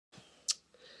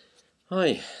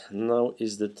Hi, now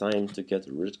is the time to get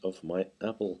rid of my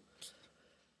Apple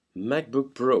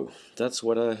MacBook Pro. That's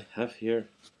what I have here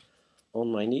on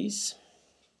my knees.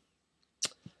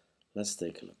 Let's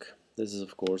take a look. This is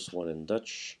of course one in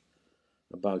Dutch.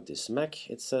 About this Mac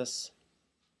it says.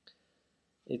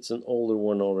 It's an older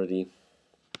one already.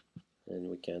 And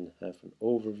we can have an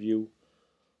overview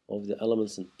of the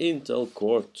elements in Intel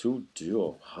Core 2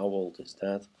 Duo. How old is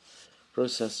that?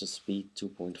 Processor speed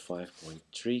 2.5.3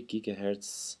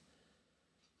 GHz.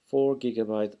 4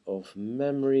 GB of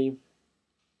memory.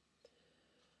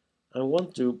 I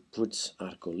want to put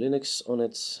ArcoLinux on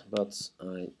it, but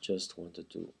I just wanted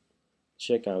to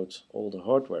check out all the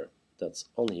hardware that's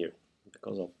on here,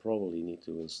 because I'll probably need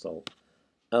to install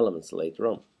elements later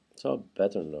on, so I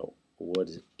better know what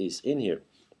is in here.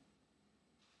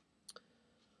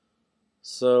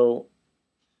 So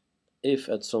if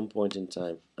at some point in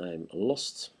time I'm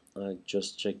lost, I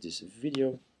just check this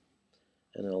video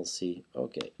and I'll see,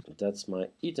 okay, that's my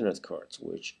Ethernet card,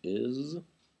 which is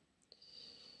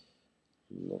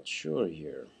not sure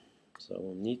here. So I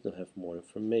will need to have more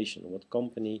information. What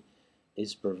company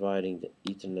is providing the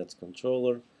Ethernet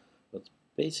controller? But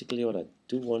basically what I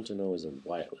do want to know is a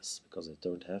wireless, because I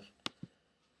don't have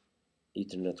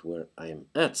Ethernet where I am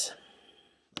at.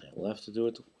 I'll have to do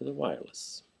it with a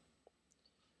wireless.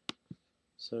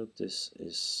 So this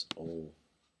is all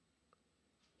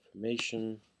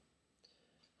information.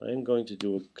 I am going to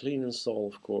do a clean install,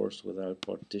 of course, without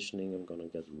partitioning. I'm going to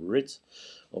get rid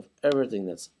of everything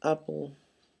that's Apple.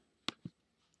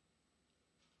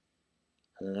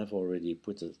 And I've already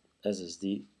put the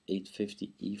SSD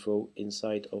 850 EVO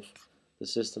inside of the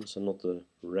system, so not the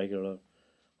regular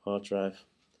hard drive.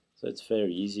 So it's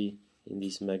very easy in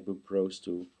these MacBook Pros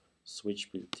to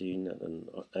switch between an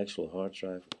actual hard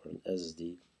drive or an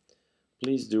SSD.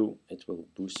 Please do, it will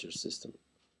boost your system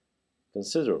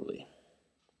considerably.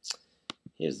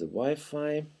 Here's the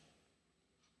Wi-Fi.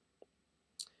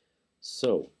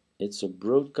 So it's a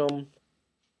Broadcom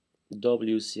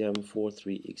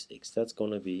WCM43XX. That's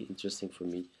gonna be interesting for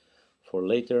me for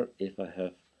later if I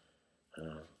have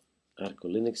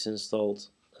ArcoLinux installed,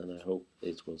 and I hope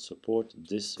it will support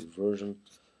this version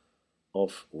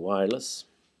of wireless.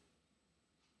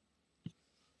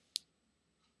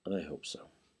 I hope so.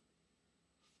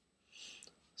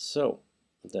 So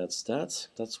that's that.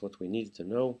 That's what we needed to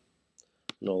know,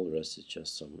 and all the rest is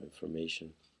just some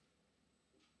information.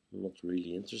 Not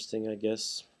really interesting, I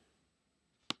guess.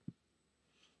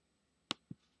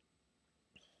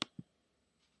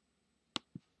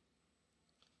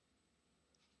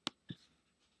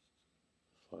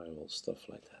 Firewall stuff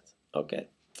like that. Okay,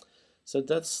 so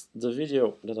that's the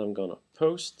video that I'm gonna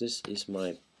post. This is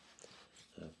my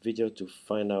video to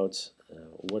find out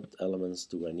what elements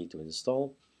do I need to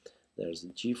install. There's the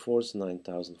GeForce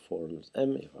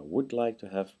 9400M. If I would like to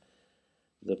have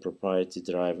the proprietary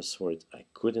drivers for it, I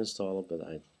could install it, but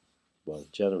I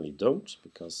generally don't,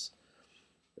 because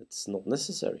it's not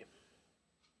necessary.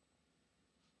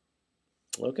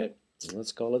 Okay,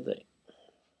 let's call it a day.